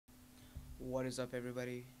What is up,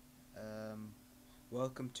 everybody? Um,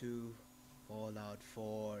 Welcome to Fallout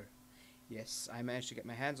 4. Yes, I managed to get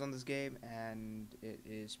my hands on this game, and it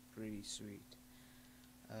is pretty sweet.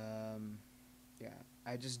 Um, yeah,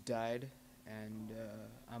 I just died, and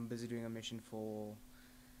I'm busy doing a mission for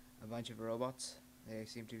a bunch of robots. They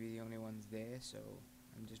seem to be the only ones there, so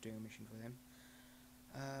I'm just doing a mission for them.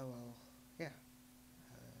 Well, yeah.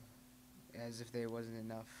 As if there wasn't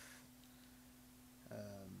enough. Um,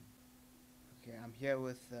 okay, I'm here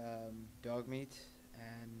with dog meat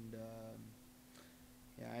and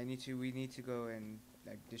yeah, we need to go and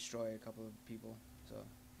like destroy a couple of people. So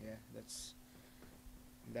yeah,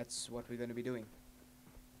 that's what we're gonna be doing.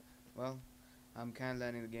 Well, I'm kind of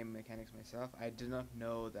learning the game mechanics myself. I did not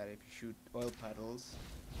know that if you shoot oil puddles,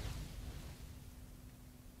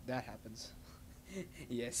 that happens.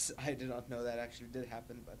 Yes, I did not know that actually did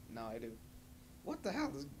happen, but now I do. What the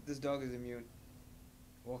hell? This dog is immune.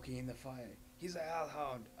 Walking in the fire. He's a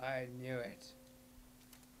hellhound. I knew it.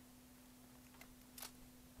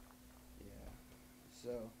 Yeah. So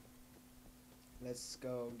let's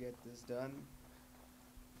go get this done.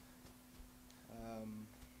 Um,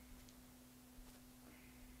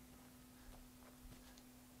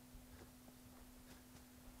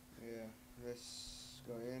 yeah, let's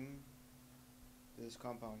go in this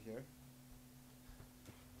compound here.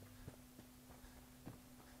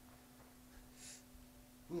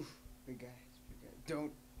 Oof, big guy, big guy.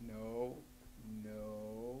 Don't, no,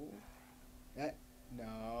 no,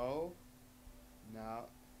 no, no.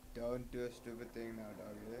 Don't do a stupid thing now,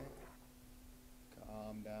 doggy.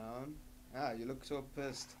 Calm down. Ah, you look so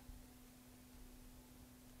pissed.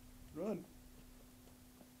 Run.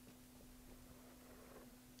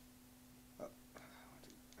 Oh,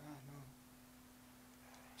 ah,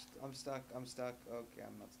 no. I'm stuck. I'm stuck. Okay,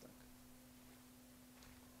 I'm not stuck.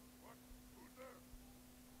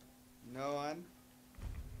 No one.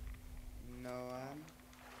 No one.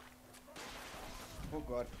 Oh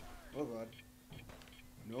god. Oh god.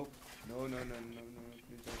 Nope. No, no, no, no, no.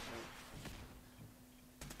 Please don't.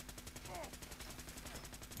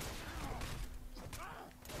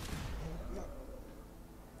 No.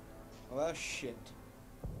 Oh shit.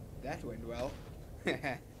 That went well.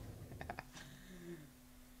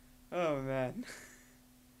 Oh man.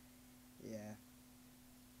 Yeah.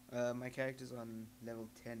 My character's on level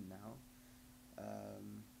 10 now.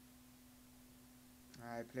 Um,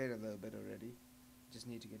 I played a little bit already. Just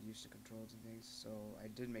need to get used to controls and things. So I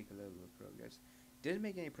did make a little bit of progress. Didn't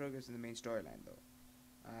make any progress in the main storyline though.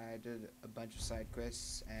 I did a bunch of side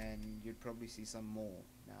quests, and you'd probably see some more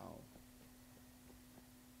now.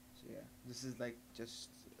 So yeah, this is like just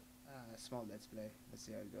a small let's play. Let's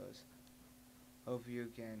see how it goes. Hope you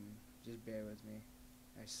can just bear with me.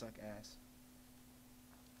 I suck ass.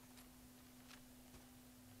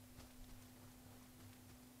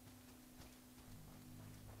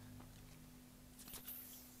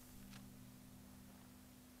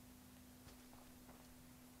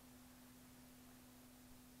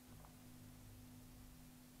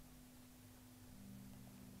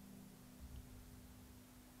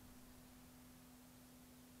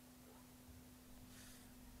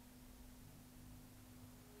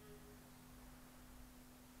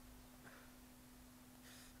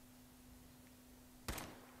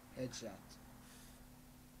 Headshot.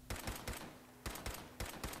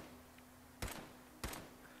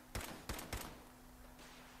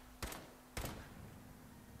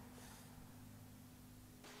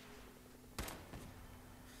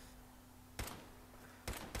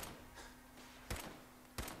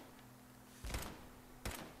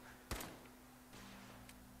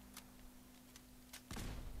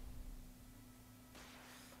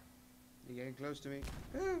 You're getting close to me.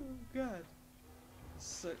 Oh god.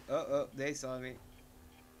 So, oh, they saw me.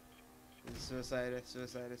 Suicide,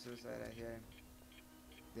 suicide, suicide. I hear him.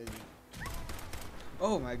 Did he?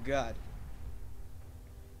 Oh my god.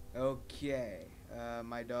 Okay.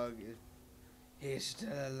 My dog is. He's still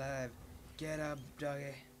alive. Get up,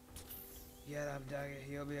 doggy. Get up, doggy.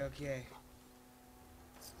 You'll be okay.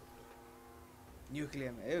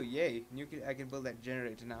 Nuclear. Oh, yay. Nuclear. I can build that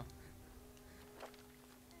generator now.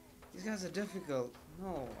 These guys are difficult.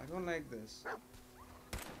 No, I don't like this.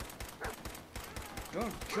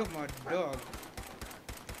 Don't kill my dog.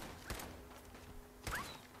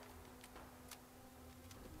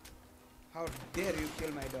 How dare you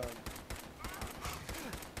kill my dog?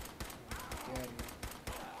 Dare you.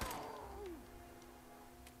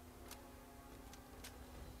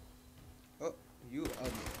 Oh, you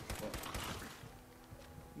ugly fuck.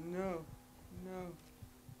 No, no.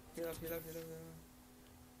 Heal up, heal up, heal up, heal up.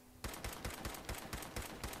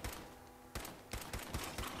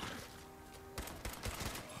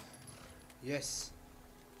 Yes.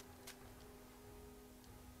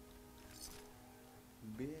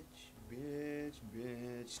 Bitch, bitch,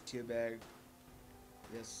 bitch. Teabag.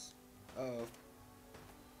 Yes. Uh oh.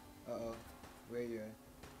 Uh oh. Where you at?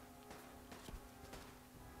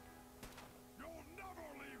 You'll never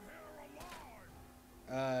leave here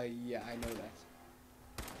alive! Yeah, I know that.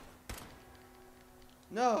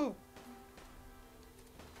 No!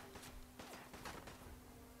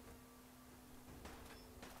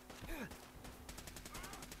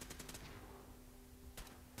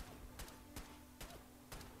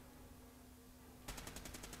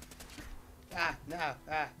 Ah, no,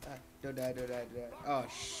 ah. Don't die, don't die, don't die. Oh,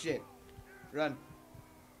 shit. Run.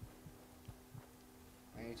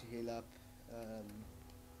 I need to heal up.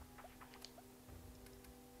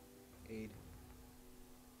 Aid.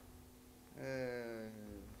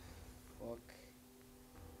 Fuck.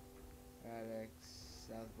 Alex,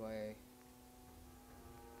 Southboy.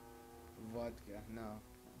 Vodka, no.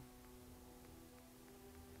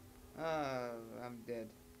 Ah, I'm dead.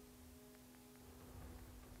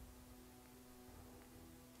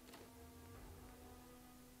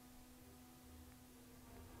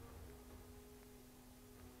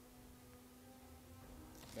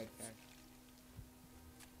 Backpack.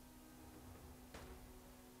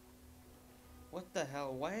 What the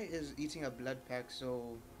hell? Why is eating a blood pack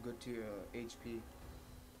so good to your HP?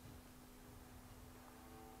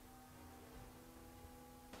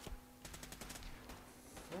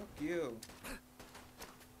 Fuck you.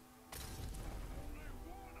 Only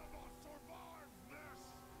one of us survives this,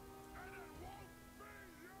 and it won't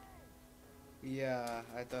be you! Yeah,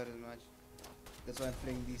 I thought as much. That's why I'm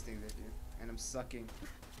playing these things at you. And I'm sucking.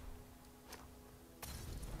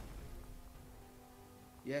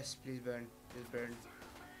 Yes, please burn. Please burn.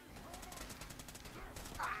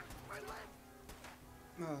 My leg!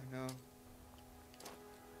 Oh no.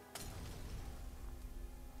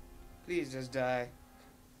 Please just die.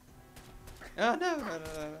 Oh no, no, no,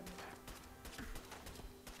 no, no.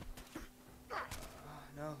 Oh,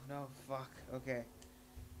 no, no, fuck. Okay.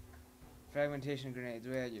 Fragmentation grenades,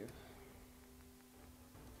 where are you?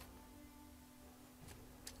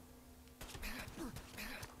 Die, blue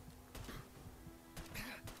man!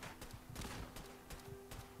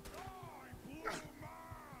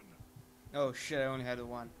 Oh shit, I only had the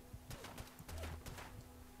one.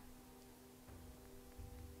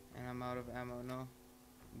 And I'm out of ammo, no.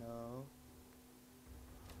 No.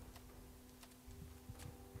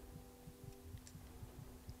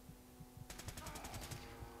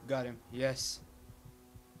 Got him, yes.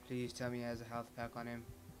 Please tell me he has a health pack on him.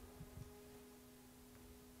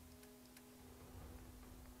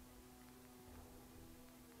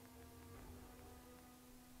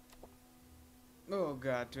 Oh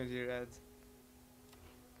god, 20 reds.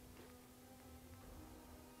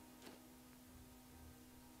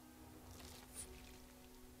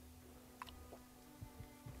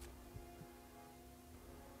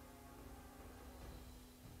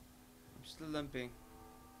 I'm still limping.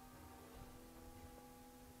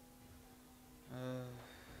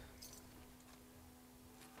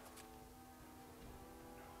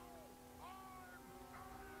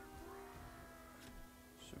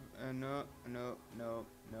 No, no, no,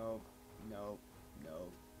 no, no, no,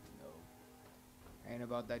 no. Ain't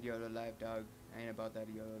about that YOLO life, dog. Ain't about that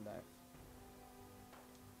YOLO life.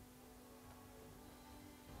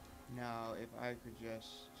 Now, if I could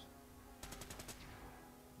just...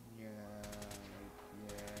 Yeah,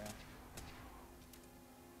 yeah.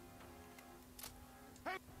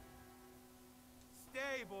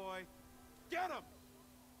 Stay, boy! Get him!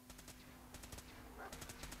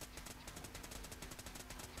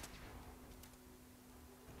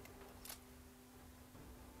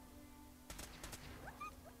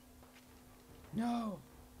 No!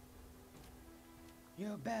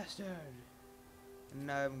 You bastard! And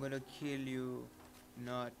now I'm gonna kill you.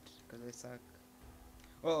 Not, because I suck.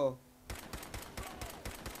 Uh oh.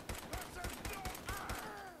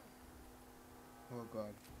 Oh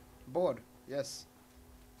god. Bored. Yes.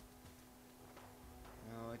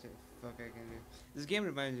 Oh, what the fuck I can do. This game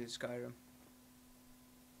reminds me of Skyrim.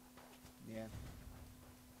 Yeah.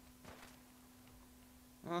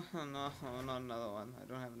 Oh no, not another one. I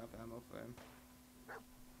don't have enough ammo for him.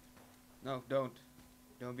 No, don't.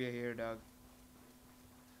 Don't be a hero, dog.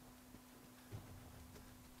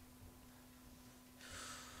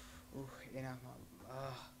 Ooh, enough.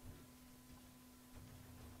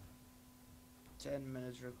 10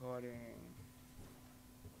 minutes recording.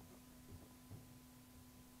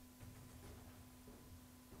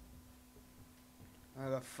 I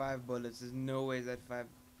got 5 bullets. There's no ways that 5.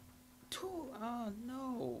 2. Oh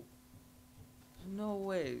no. There's no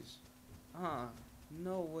ways.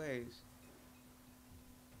 No ways.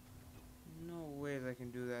 No ways I can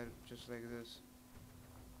do that just like this.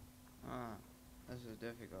 Ah, this is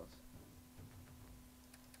difficult.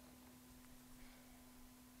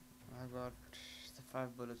 I got the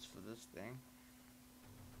 5 bullets for this thing.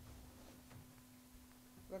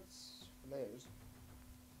 What's flares?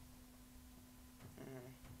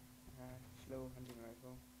 Slow hunting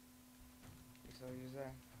rifle. Guess I'll use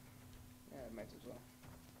that. Yeah, might as well.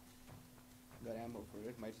 Got ammo for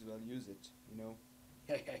it, might as well use it, you know?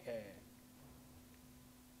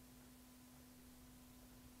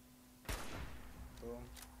 Boom.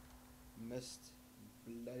 Missed.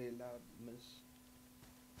 Bloody loud miss.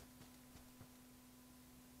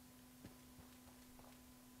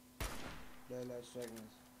 Bloody loud strike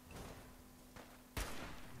miss.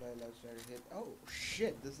 Bloody loud strike hit. Oh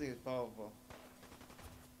shit, this thing is powerful.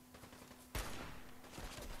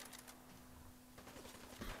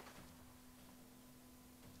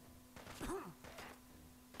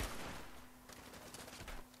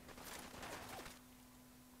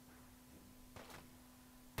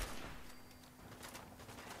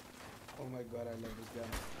 Oh my god, I love this gun.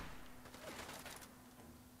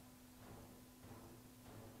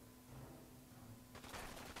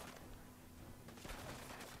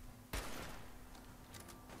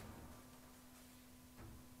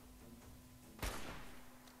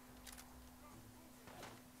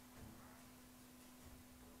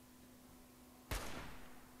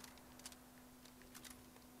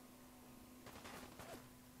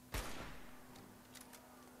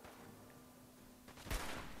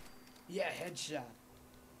 Yeah, headshot.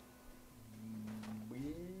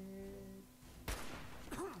 Weird.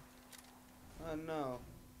 Oh no.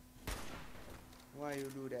 Why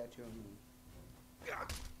you do that to me?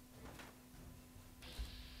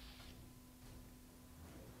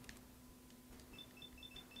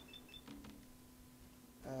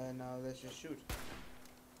 Now let's just shoot.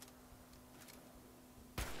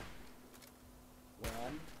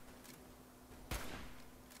 One.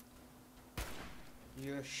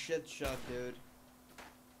 You're a shit shot, dude.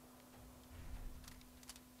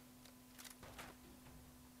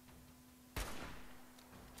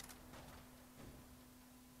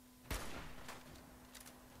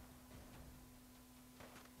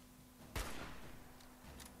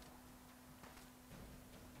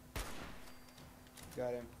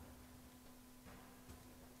 Got him.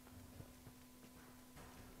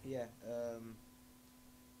 Yeah,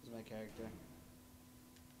 this is my character.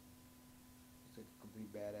 He's like a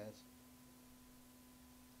complete badass.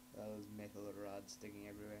 All those metal rods sticking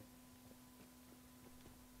everywhere.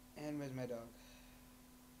 And where's my dog?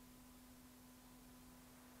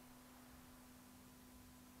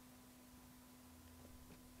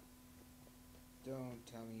 Don't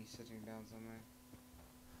tell me he's sitting down somewhere.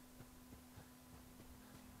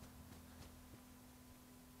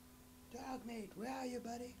 Dog mate, where are you,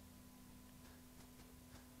 buddy?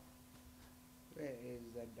 Where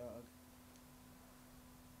is that dog?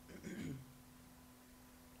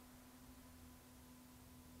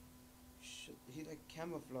 Shit, he like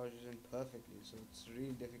camouflages in perfectly, so it's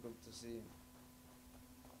really difficult to see him.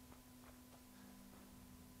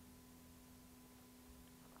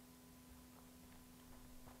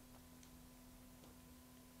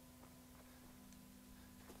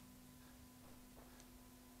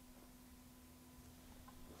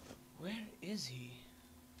 Where is he?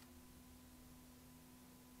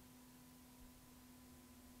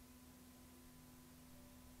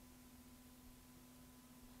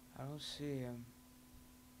 I don't see him.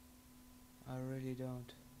 I really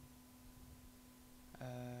don't.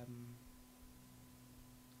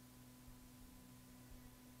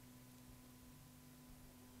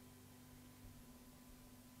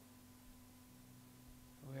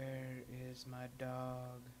 Where is my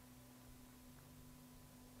dog?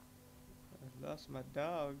 I lost my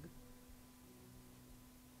dog.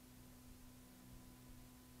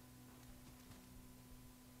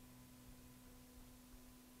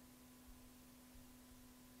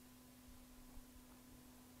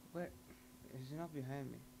 Where? Is he not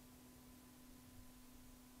behind me?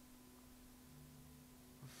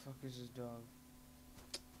 What the fuck is this dog?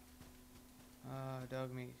 Ah,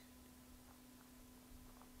 dog meat.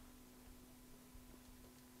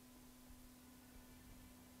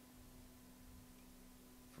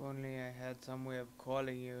 If only I had some way of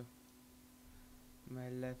calling you, my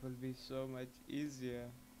life would be so much easier.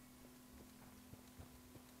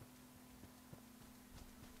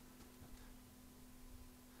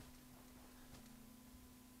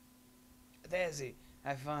 There's he.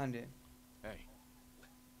 I found him. Hey,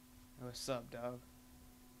 What's up, dog?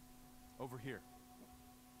 over here.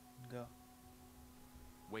 Go.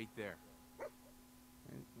 Wait there.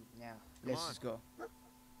 Now, Come let's on. just go.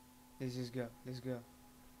 Let's just go. Let's go.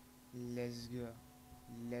 Let's go.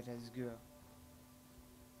 Let us go.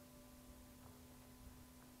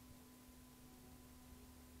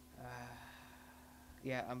 Uh,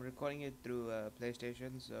 yeah, I'm recording it through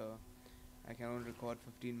PlayStation, so I can only record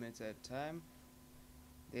 15 minutes at a time.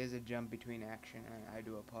 There's a jump between action, and I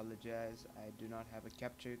do apologize. I do not have a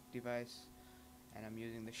capture device, and I'm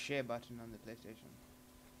using the share button on the PlayStation.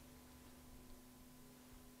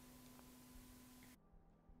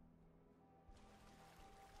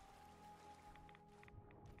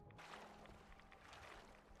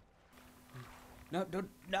 No, don't,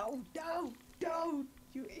 no, don't,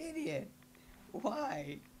 you idiot!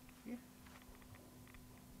 Why?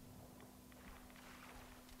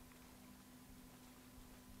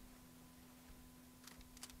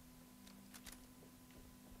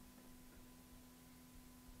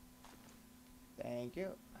 Thank you.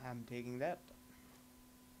 I'm taking that.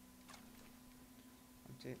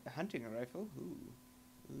 A hunting rifle?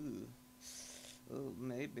 Ooh. Oh,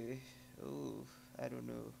 maybe. Oh, I don't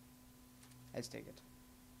know. Let's take it.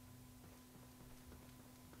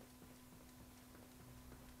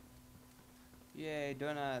 Yay,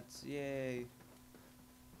 donuts. Yay.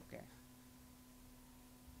 Okay.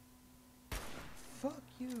 Fuck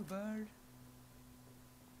you, bird.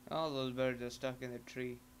 All those birds are stuck in the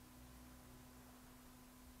tree.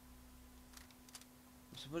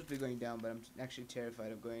 I'm supposed to be going down, but I'm actually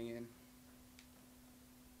terrified of going in.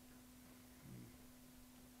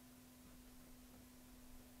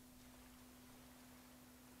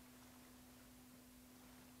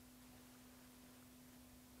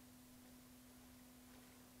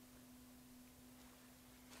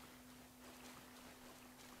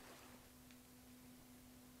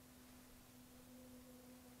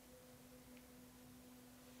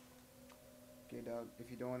 Okay, dog, if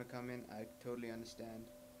you don't want to come in, I totally understand.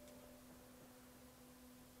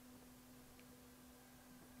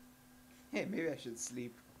 Hey, maybe I should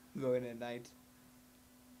sleep. Go in at night.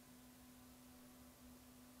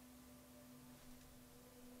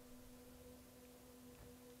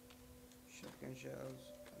 Shotgun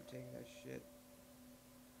shells. I'm taking that shit.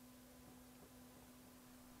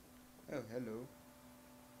 Oh, hello.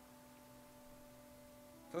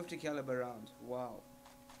 50 caliber rounds. Wow.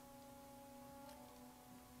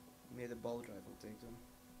 May the bolt rifle take them.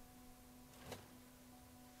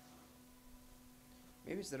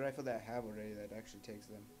 Maybe it's the rifle that I have already that actually takes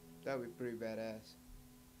them. That would be pretty badass.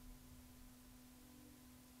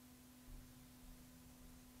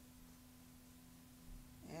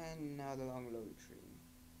 And now the long load tree.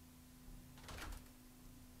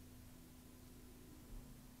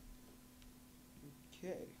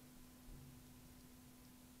 Okay.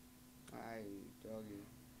 Doggy.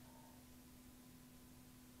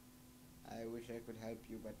 I wish I could help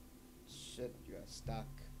you, but shit, you are stuck.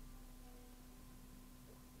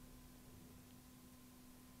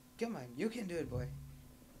 Come on, you can do it, boy.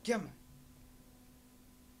 Come on.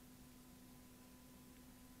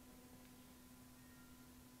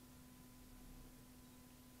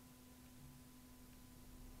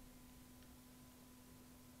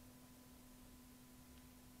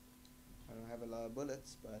 I don't have a lot of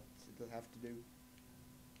bullets, but it'll have to do.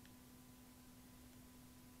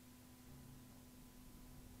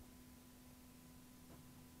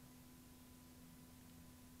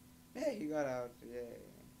 Hey, you got out. Yay.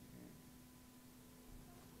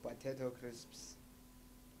 Potato crisps.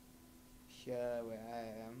 Here where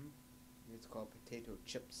I am, it's called potato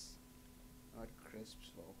chips. Not crisps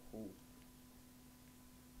for who?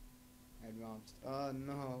 Advanced. Oh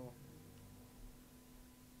no.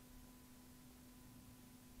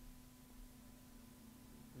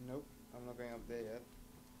 Nope, I'm not going up there yet.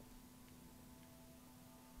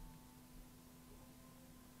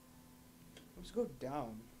 Let's go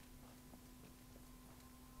down.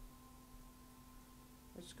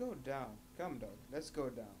 Let's go down. Come, dog. Let's go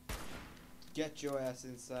down. Get your ass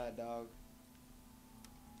inside, dog.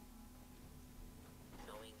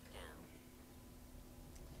 Going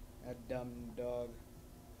down. A dumb dog.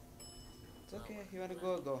 It's okay. You wanna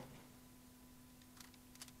go? Go.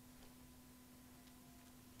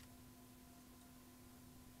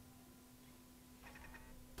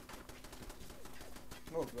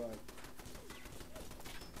 Oh god.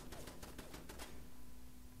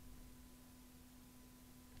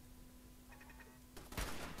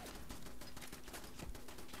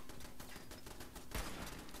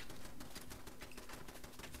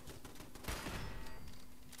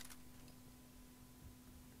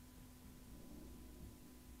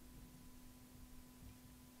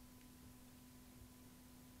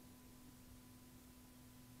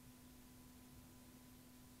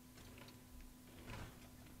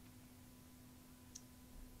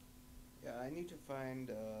 need to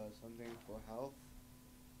find something for health.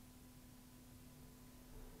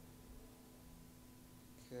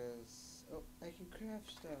 Cause oh, I can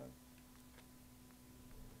craft stuff,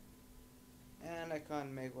 and I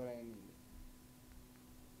can't make what I need.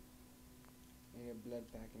 I need a blood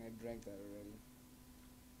pack, and I drank that already.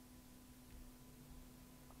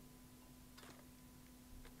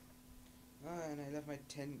 Ah, and I left my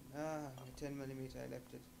 10 millimeter. I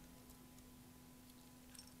left it.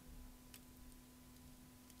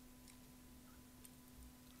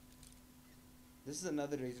 This is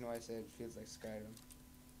another reason why I said it feels like Skyrim.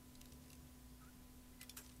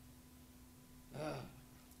 Ah,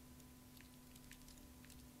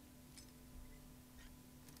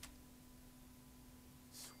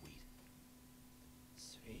 Sweet.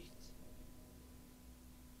 sweet.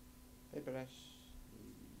 Paintbrush.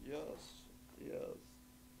 Yes, yes.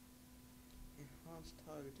 Enhanced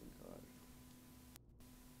targeting card.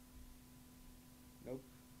 Nope,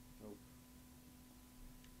 nope.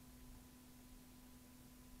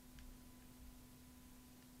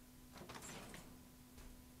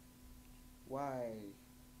 Why?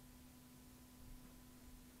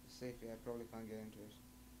 Safe, I probably can't get into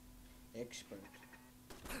it. Expert.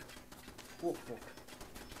 Oh, fuck.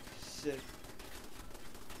 Shit.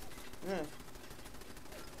 Huh.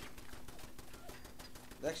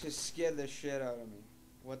 That actually scared the shit out of me.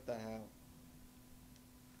 What the hell?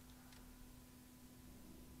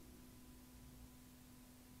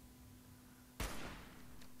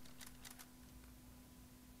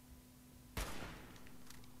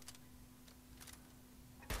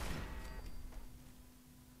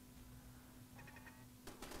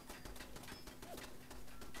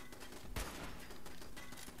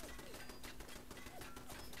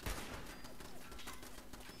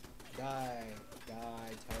 Die,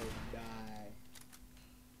 die, Toad, die.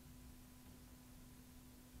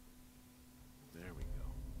 There we go.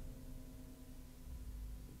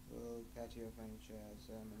 Build patio furniture,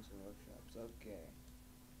 sermons and workshops. Okay.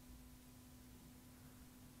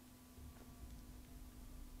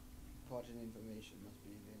 Important information must be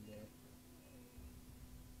in there.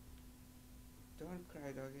 Don't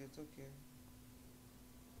cry, doggy. It's okay.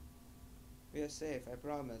 We are safe. I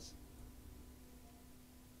promise.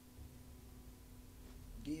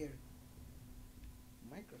 Dear.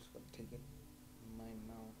 Microscope. Take it. Mine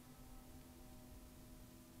now.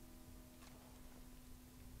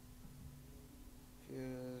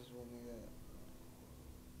 Fuse. We'll need that.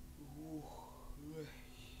 Ooh.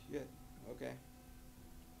 Shit. Okay.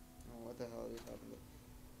 Oh, what the hell is happening?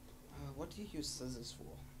 What do you use scissors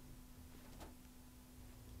for?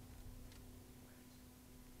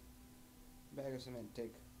 Bag of cement,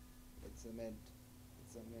 take. It's cement.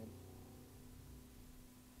 It's cement.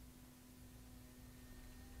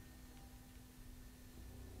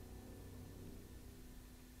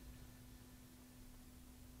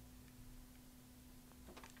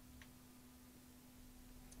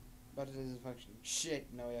 But it isn't functioning. Shit,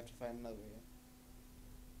 now we have to find another way.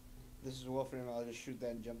 This is Warframe, I'll just shoot that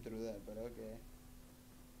and jump through that, but okay.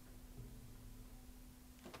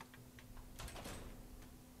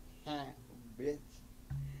 Ha, bitch.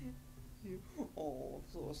 Oh,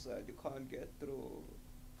 so sad you can't get through.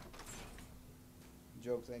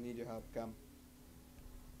 Jokes, I need your help, come.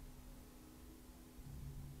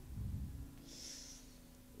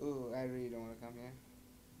 Ooh, I really don't want to come here.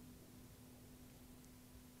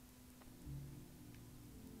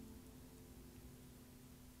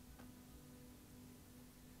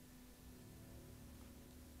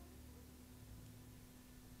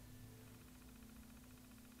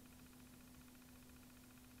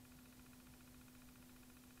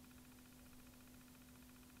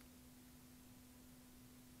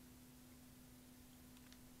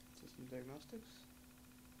 System diagnostics?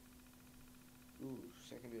 Ooh,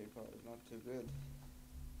 secondary power is not too good.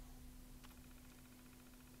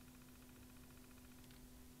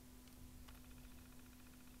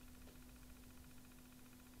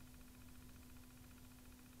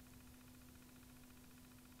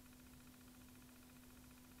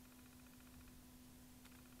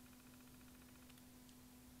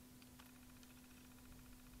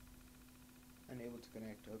 Unable to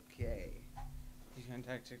connect, okay. You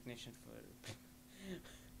contact technician for...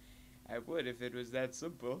 I would if it was that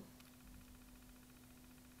simple.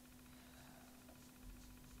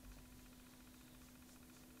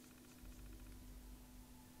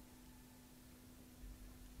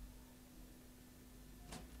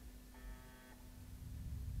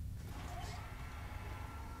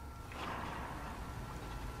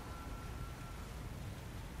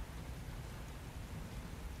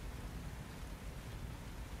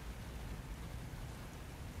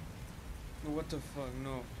 What the fuck?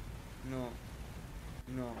 No. No.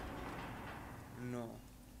 No. No.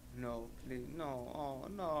 No. Please. No. Oh,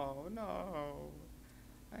 no. No.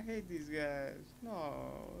 I hate these guys.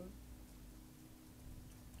 No.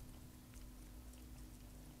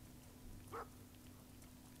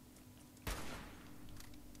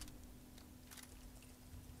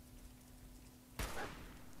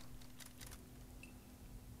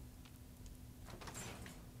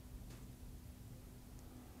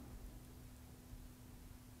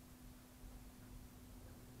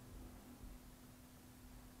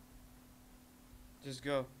 Just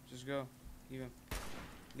go. Just go. Leave him.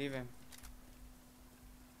 Leave him.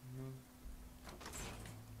 No.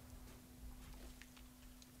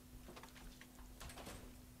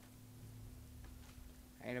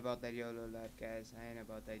 I ain't about that YOLO life, guys. I ain't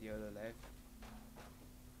about that YOLO life.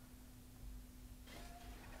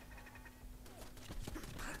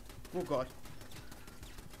 Oh god.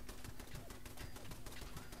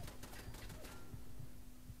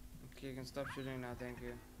 Okay, you can stop shooting now, thank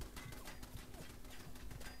you.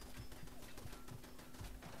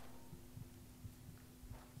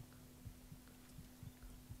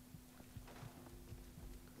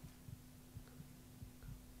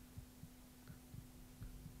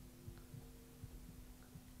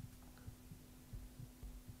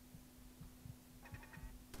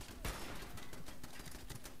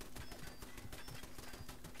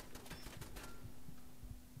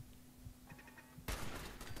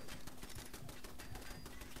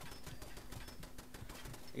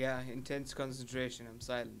 Yeah, intense concentration. I'm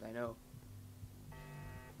silent, I know.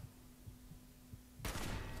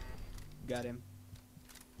 Got him.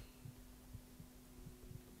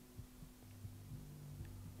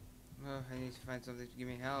 Oh, I need to find something to give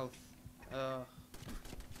me health.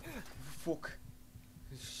 Fuck.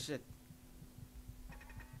 Shit.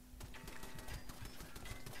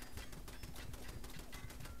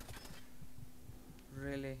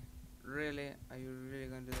 Really? Really? Are you really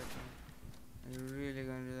gonna do that to me? Are you really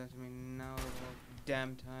gonna do that to me now of all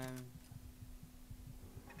damn time?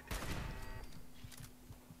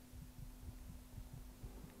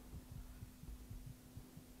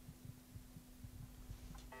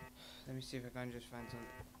 Let me see if I can just find something.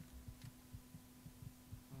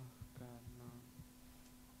 Oh god, no.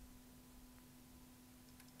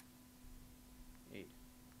 8.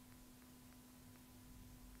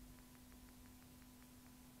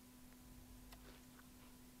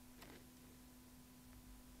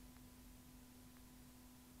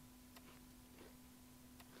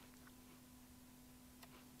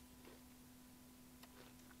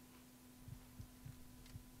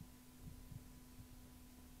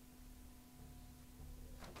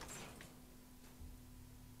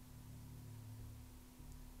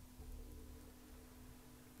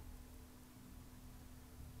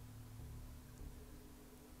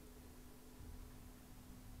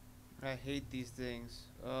 I hate these things.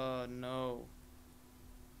 Oh no.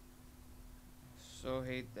 So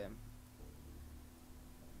hate them.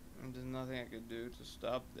 And there's nothing I could do to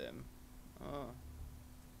stop them. Oh.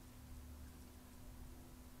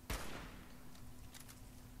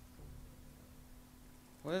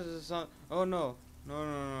 What is this sound? Oh no. No,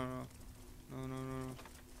 no, no, no. No, no, no, no.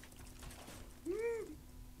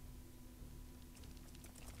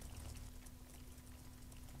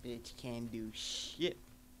 Bitch can't do shit.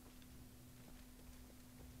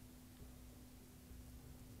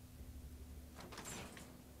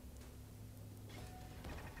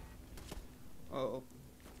 Oh.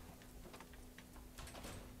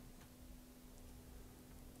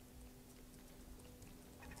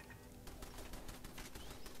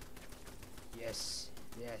 Yes.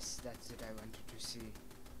 Yes, that's it I wanted to see.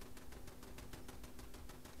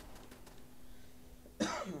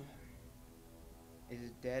 Is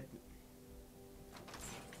it dead?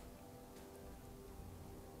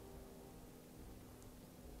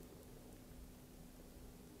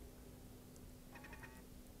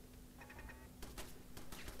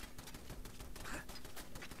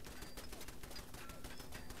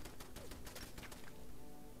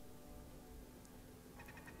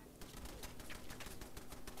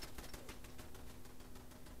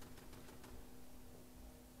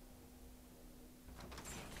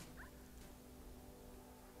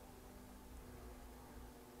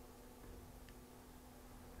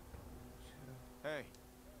 Hey,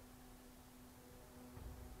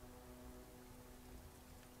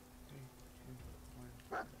 3, 2,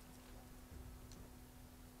 1.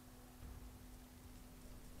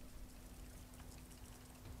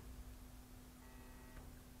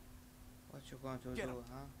 What you going to Get do, 'em.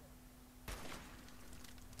 huh?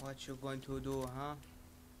 What you going to do, huh?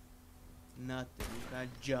 Nothing. You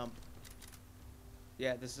can't jump.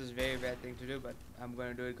 Yeah, this is a very bad thing to do, but I'm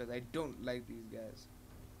gonna do it because I don't like these guys.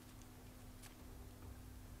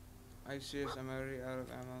 Are you serious? I'm already out of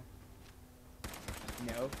ammo.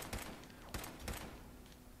 No.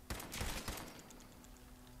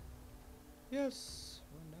 Yes.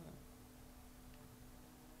 Oh no.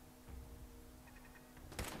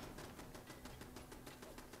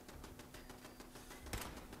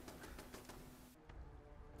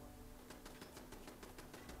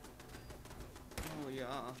 Oh yeah.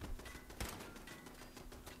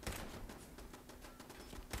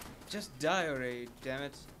 Just die already, damn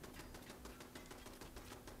it.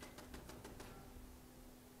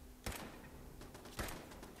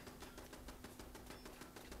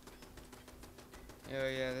 Oh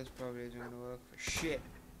yeah, this probably isn't gonna work for shit.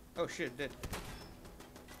 Oh shit, it did.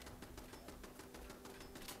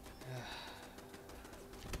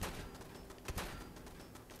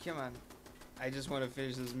 Come on. I just want to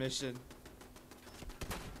finish this mission.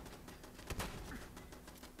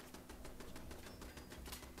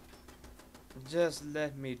 Just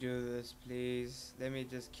let me do this, please. Let me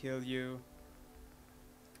just kill you.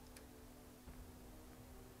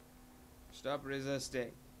 Stop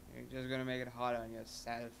resisting. You're just gonna make it hard on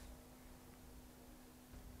yourself.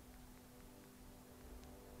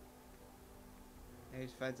 I need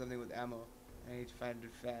to find something with ammo. I need to find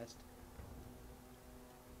it fast.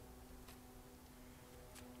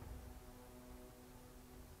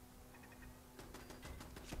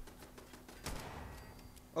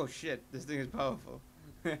 Oh shit, this thing is powerful.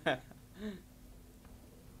 Uh-oh.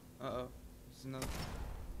 There's another.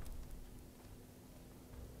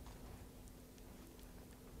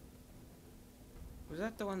 Was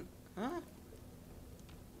that the one? Huh?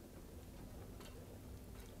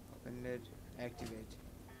 Open lid. Activate.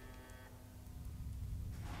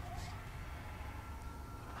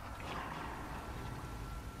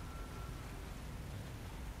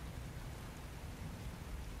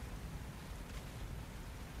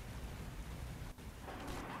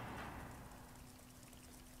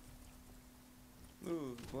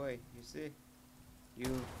 Ooh, boy, you see?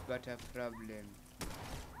 You've got a problem.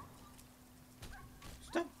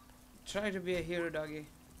 Stop! Try to be a hero, doggy.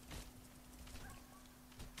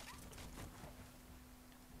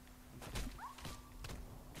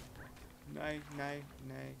 Nay, nay,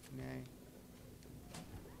 nay, nay.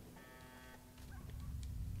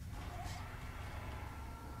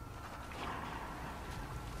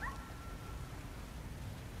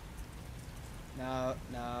 No,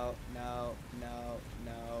 no, no, no,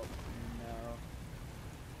 no, no.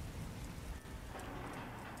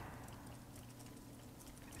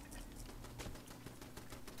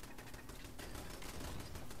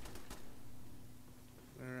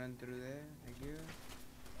 Gonna run through there, thank you.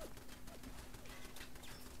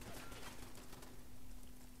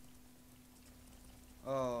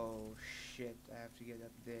 Oh shit, I have to get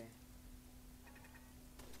up there.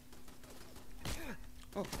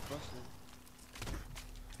 Oh, busted.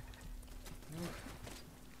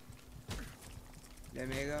 Let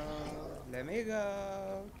me go, let me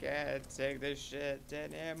go. Can't take this shit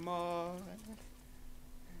anymore.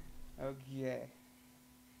 Okay.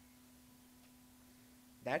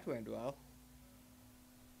 That went well.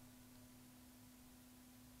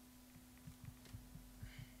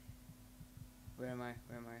 Where am I?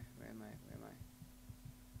 Where am I? Where am I? Where am I?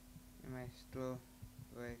 Am I still?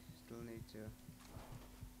 Wait, still need to.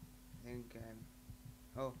 I think I'm.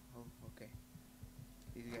 Oh, oh, okay.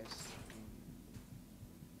 These guys.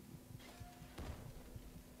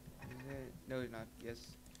 Is it? No, it's not.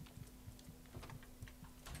 Yes.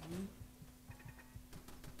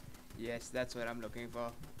 Yes, that's what I'm looking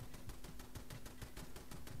for.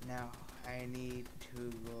 Now, I need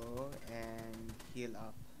to go and heal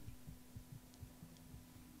up.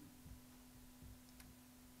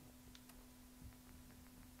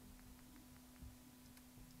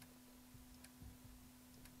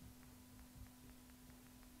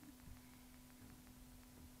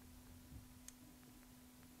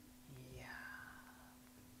 Yeah.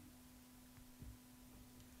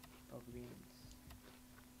 Pork beans.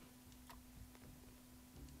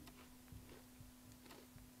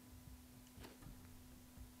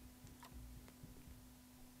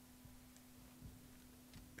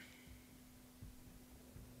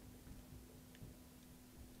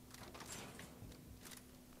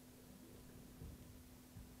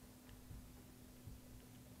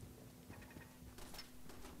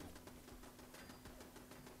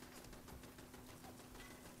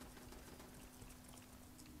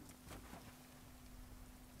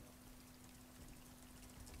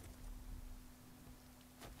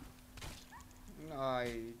 No,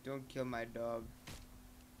 don't kill my dog.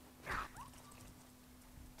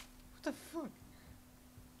 What the fuck?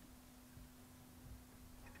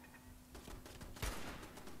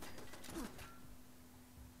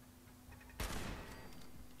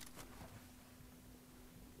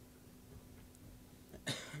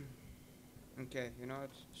 Okay, you know what?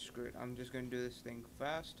 Screw it. I'm just gonna do this thing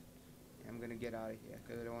fast. I'm gonna get out of here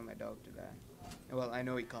because I don't want my dog to die. Well, I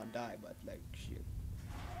know he can't die, but like, shit.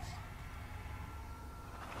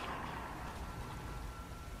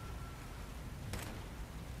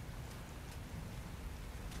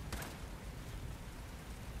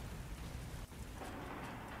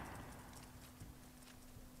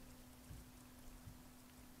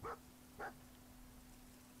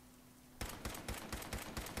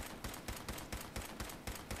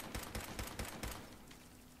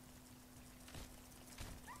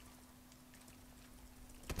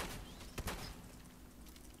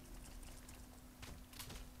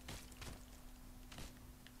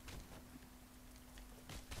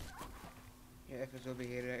 Yeah, if it's over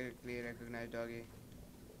here, directly recognize doggy.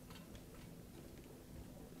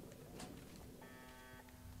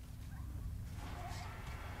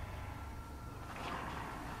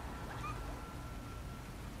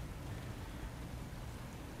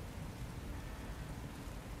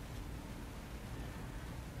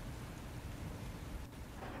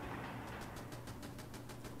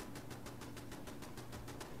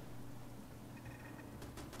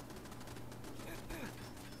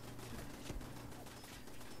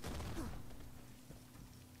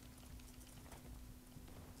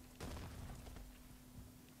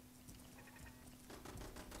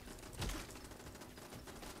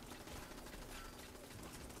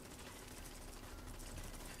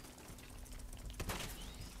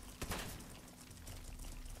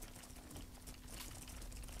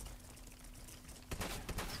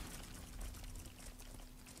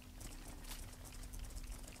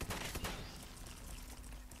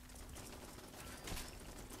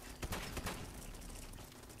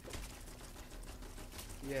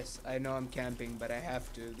 Yes, I know I'm camping, but I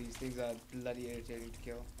have to. These things are bloody irritating to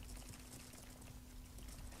kill.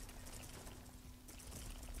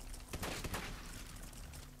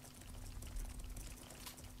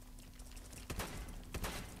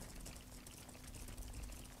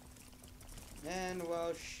 And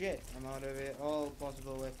well, shit, I'm out of it. All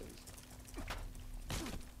possible weapons.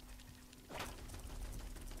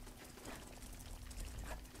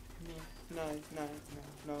 No, no,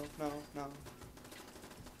 no, no, no, no.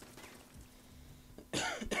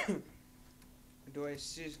 Do I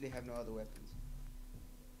seriously have no other weapons?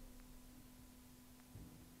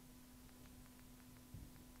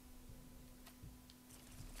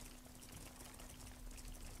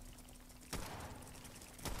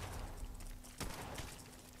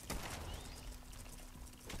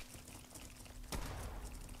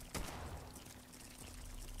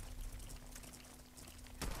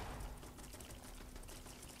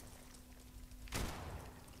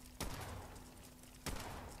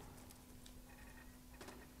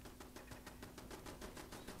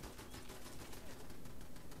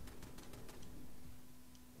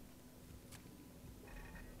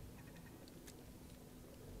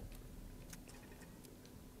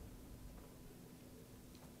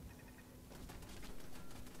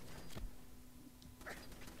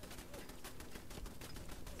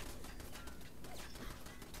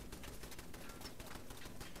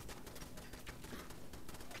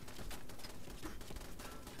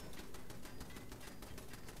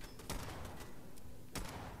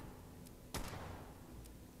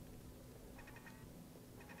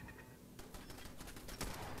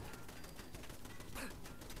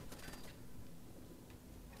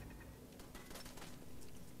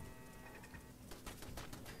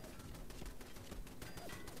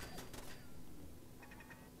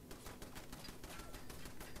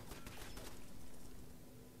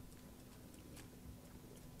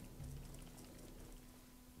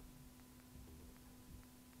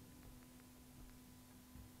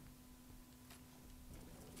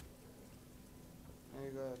 I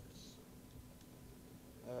got.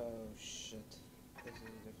 Oh shit. This is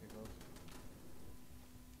difficult.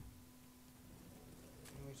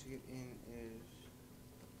 The way to get in is.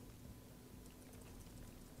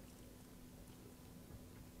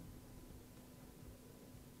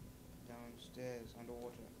 Downstairs,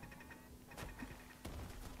 underwater.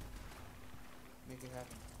 Make it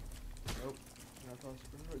happen. Nope. Not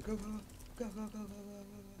possible. Go, go, go, go, go, go, go, go,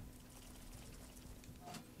 go.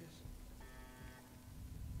 Yes.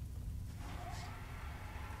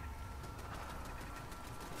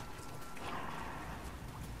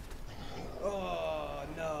 Oh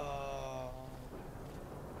no.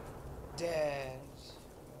 Dead.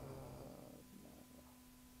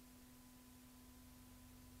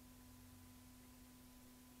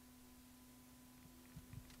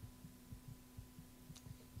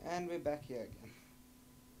 And we're back here again.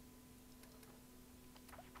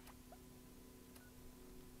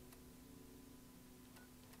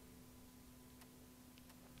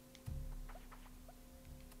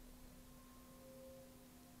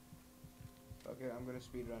 Okay, I'm gonna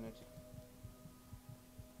speedrun it.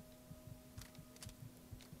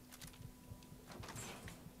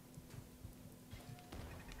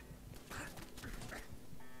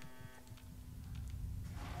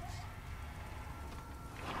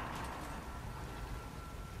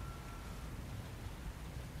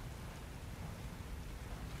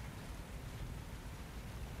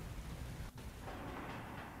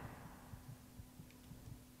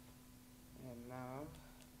 And now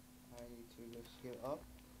I need to just get up.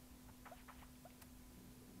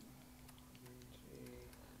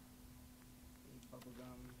 Eat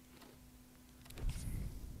bubblegum.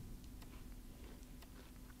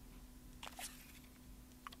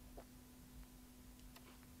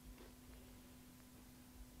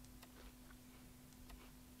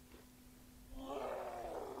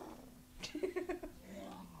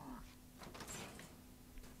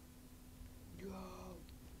 Go! Go!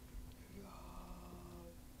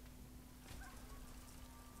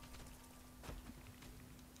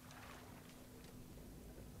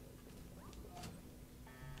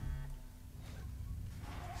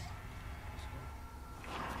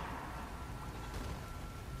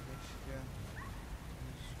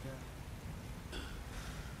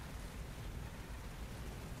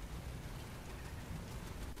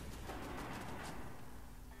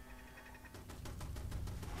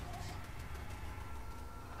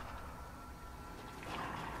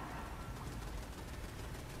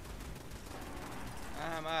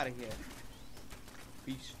 I'm out of here.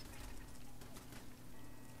 Peace.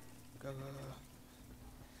 Go, go,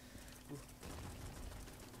 go.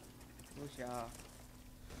 What's y'all?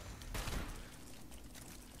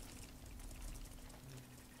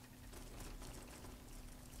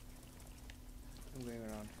 I'm going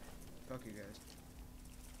around. Fuck you guys.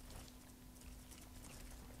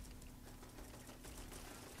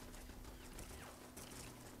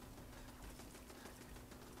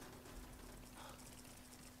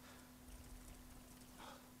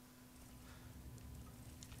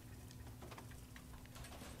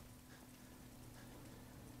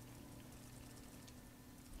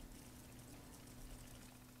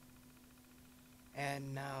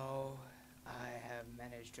 And now I have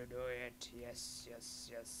managed to do it. Yes, yes,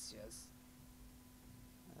 yes, yes.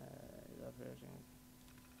 Operating.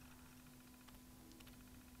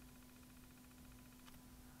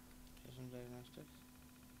 System diagnostics.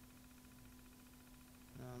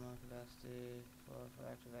 No, not capacity for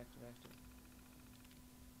active.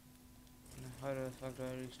 How the fuck do I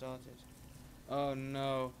restart it? Oh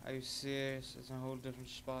no, are you serious? It's a whole different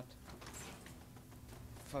spot.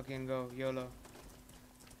 Fucking go, YOLO.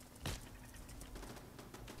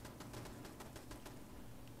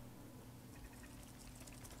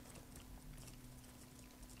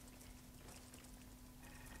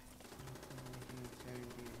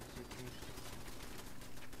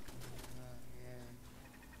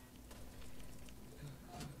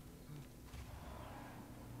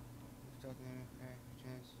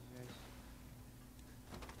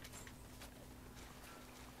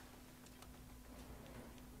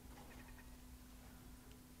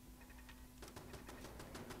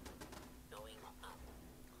 Going up.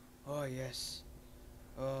 Oh yes.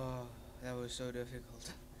 Oh, that was so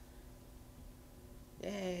difficult.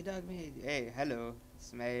 Hey, dog meat. Hey, hello.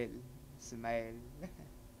 Smile. Smile.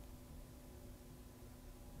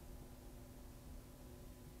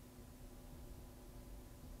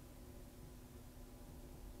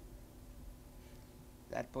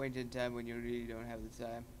 That point in time when you really don't have the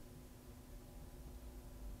time.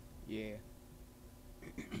 Yeah.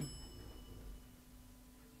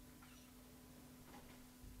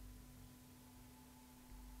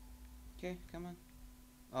 Okay, come on.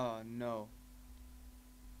 Oh no.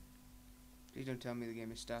 Please don't tell me the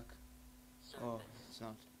game is stuck. Oh, Surface. it's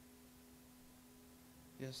not.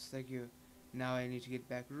 Yes, thank you. Now I need to get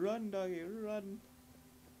back. Run, doggy, run.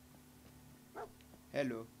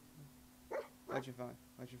 Hello. What you found?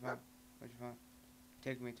 What you found? What you found?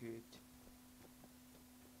 Take me to it.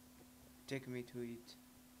 Take me to it.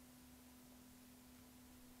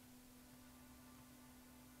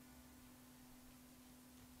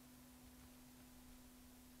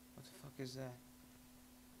 What the fuck is that?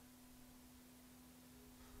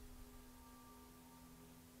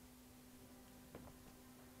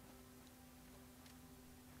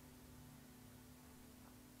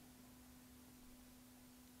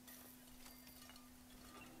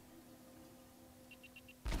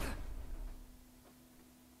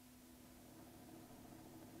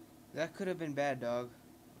 That could have been bad, dog.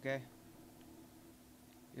 Okay?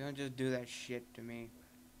 You don't just do that shit to me.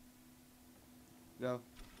 Go.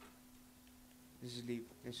 Let's just leave.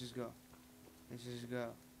 Let's just go. Let's just go.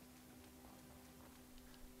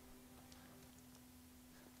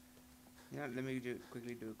 You know, let me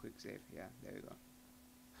quickly do a quick save. Yeah, there we go.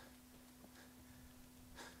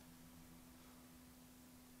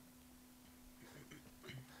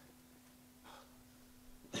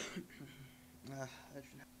 I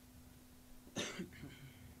should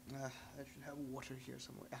I should have water here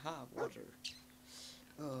somewhere. Aha, water.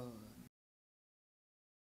 Oh.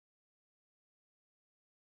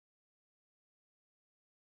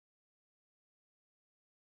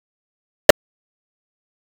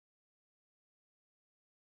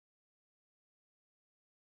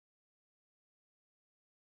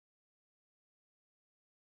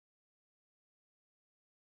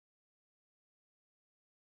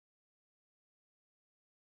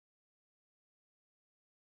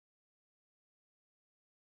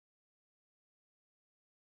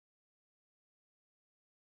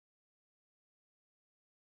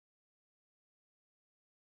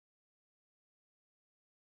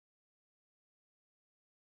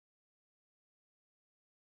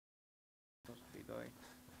 Supposed to be going.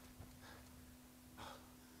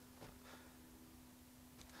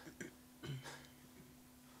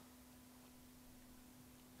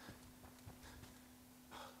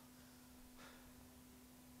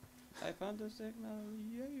 I found the signal.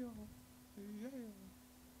 Yeah, yeah,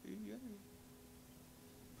 yeah.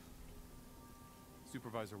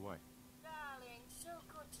 Supervisor White. Darling, so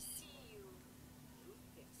good to see you. You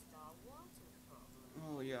fixed our water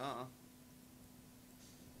problem. Oh yeah.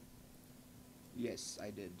 Yes, I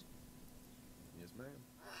did. Yes, ma'am.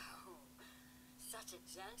 Oh, such a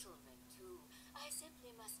gentleman, too. I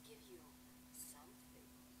simply must give you something.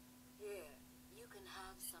 Here, you can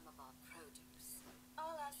have some of our produce.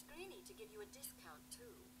 I'll ask Greenie to give you a discount,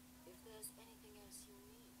 too, if there's anything else you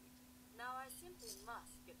need. Now I simply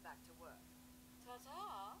must get back to work.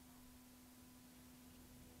 Ta-ta!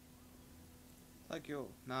 Thank you.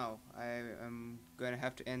 Now, I am going to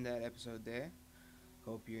have to end that episode there.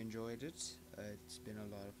 Hope you enjoyed it. It's been a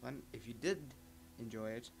lot of fun. If you did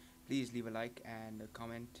enjoy it, please leave a like and a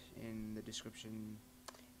comment in the description,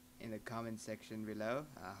 in the comment section below.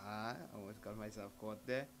 Aha, almost got myself caught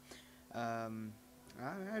there. Um,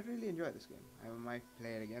 I really enjoyed this game. I might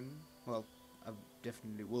play it again. Well, I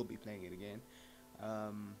definitely will be playing it again.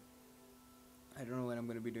 Um, I don't know when I'm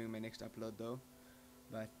going to be doing my next upload though,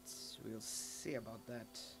 but we'll see about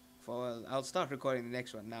that. I'll start recording the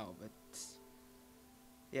next one now, but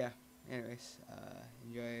yeah. Anyways,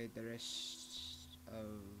 enjoy the rest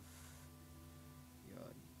of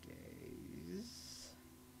your days.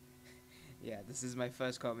 Yeah, this is my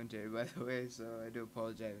first commentary, by the way, so I do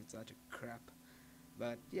apologize if it's such a crap.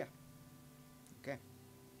 But yeah,